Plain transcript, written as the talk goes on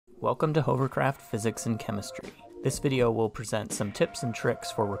Welcome to Hovercraft Physics and Chemistry. This video will present some tips and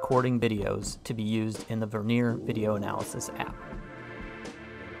tricks for recording videos to be used in the Vernier video analysis app.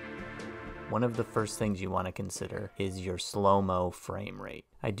 One of the first things you want to consider is your slow-mo frame rate.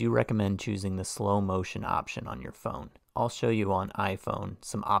 I do recommend choosing the slow motion option on your phone. I'll show you on iPhone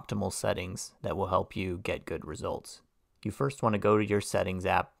some optimal settings that will help you get good results. You first want to go to your settings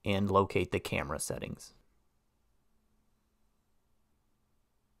app and locate the camera settings.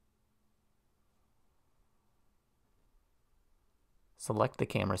 Select the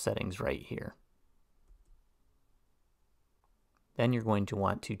camera settings right here. Then you're going to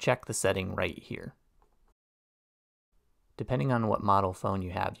want to check the setting right here. Depending on what model phone you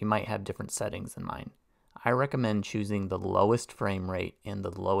have, you might have different settings than mine. I recommend choosing the lowest frame rate and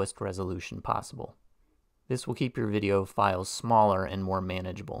the lowest resolution possible. This will keep your video files smaller and more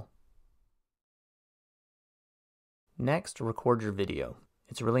manageable. Next, record your video.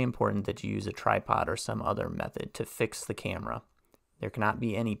 It's really important that you use a tripod or some other method to fix the camera. There cannot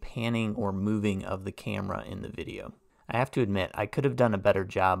be any panning or moving of the camera in the video. I have to admit, I could have done a better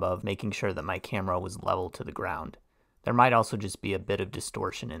job of making sure that my camera was level to the ground. There might also just be a bit of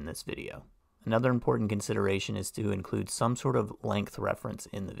distortion in this video. Another important consideration is to include some sort of length reference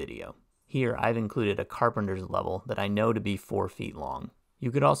in the video. Here, I've included a carpenter's level that I know to be 4 feet long. You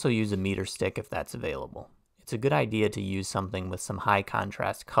could also use a meter stick if that's available. It's a good idea to use something with some high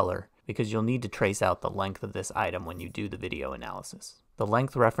contrast color because you'll need to trace out the length of this item when you do the video analysis. The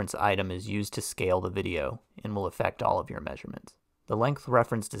length reference item is used to scale the video and will affect all of your measurements. The length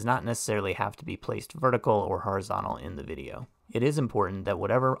reference does not necessarily have to be placed vertical or horizontal in the video. It is important that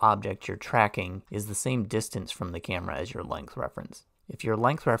whatever object you're tracking is the same distance from the camera as your length reference. If your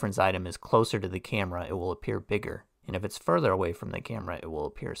length reference item is closer to the camera, it will appear bigger, and if it's further away from the camera, it will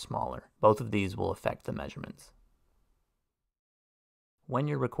appear smaller. Both of these will affect the measurements. When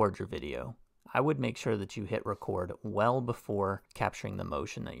you record your video, I would make sure that you hit record well before capturing the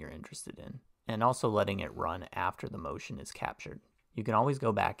motion that you're interested in, and also letting it run after the motion is captured. You can always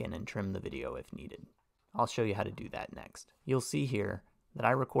go back in and trim the video if needed. I'll show you how to do that next. You'll see here that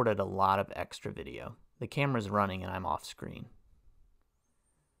I recorded a lot of extra video. The camera's running and I'm off screen.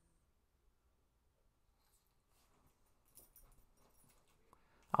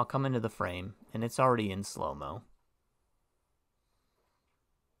 I'll come into the frame and it's already in slow-mo.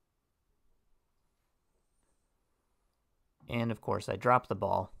 And of course I drop the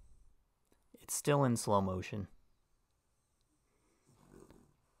ball. It's still in slow motion.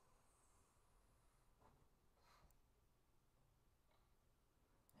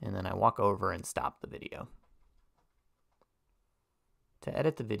 And then I walk over and stop the video. To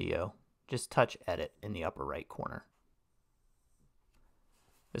edit the video, just touch Edit in the upper right corner.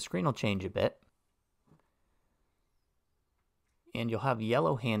 The screen will change a bit, and you'll have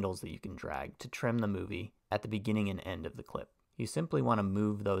yellow handles that you can drag to trim the movie at the beginning and end of the clip. You simply want to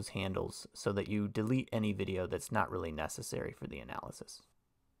move those handles so that you delete any video that's not really necessary for the analysis.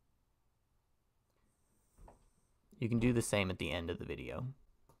 You can do the same at the end of the video.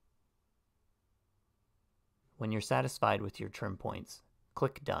 When you're satisfied with your trim points,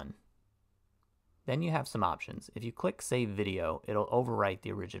 click Done. Then you have some options. If you click Save Video, it'll overwrite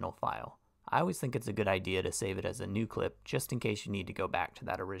the original file. I always think it's a good idea to save it as a new clip just in case you need to go back to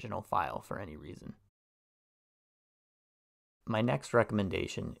that original file for any reason. My next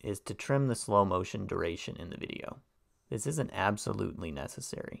recommendation is to trim the slow motion duration in the video. This isn't absolutely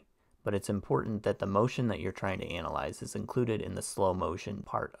necessary, but it's important that the motion that you're trying to analyze is included in the slow motion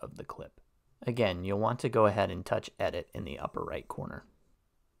part of the clip. Again, you'll want to go ahead and touch Edit in the upper right corner.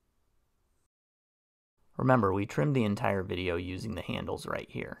 Remember, we trimmed the entire video using the handles right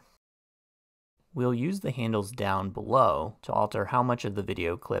here. We'll use the handles down below to alter how much of the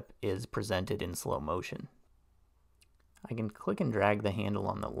video clip is presented in slow motion. I can click and drag the handle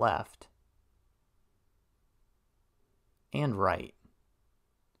on the left and right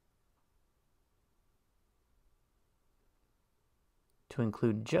to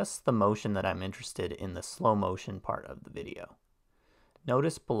include just the motion that I'm interested in the slow motion part of the video.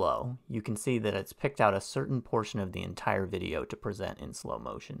 Notice below, you can see that it's picked out a certain portion of the entire video to present in slow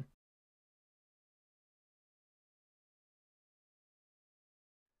motion.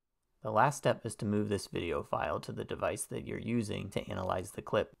 The last step is to move this video file to the device that you're using to analyze the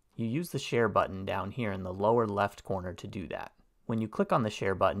clip. You use the share button down here in the lower left corner to do that. When you click on the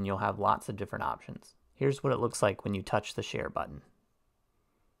share button, you'll have lots of different options. Here's what it looks like when you touch the share button.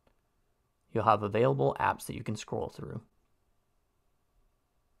 You'll have available apps that you can scroll through,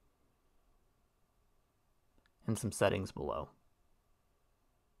 and some settings below.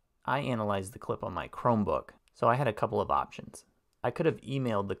 I analyzed the clip on my Chromebook, so I had a couple of options. I could have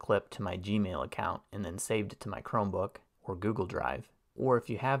emailed the clip to my Gmail account and then saved it to my Chromebook or Google Drive. Or if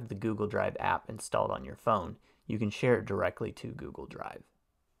you have the Google Drive app installed on your phone, you can share it directly to Google Drive.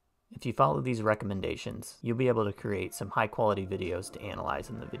 If you follow these recommendations, you'll be able to create some high-quality videos to analyze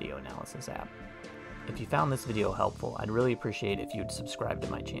in the Video Analysis app. If you found this video helpful, I'd really appreciate if you'd subscribe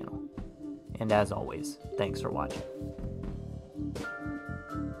to my channel. And as always, thanks for watching.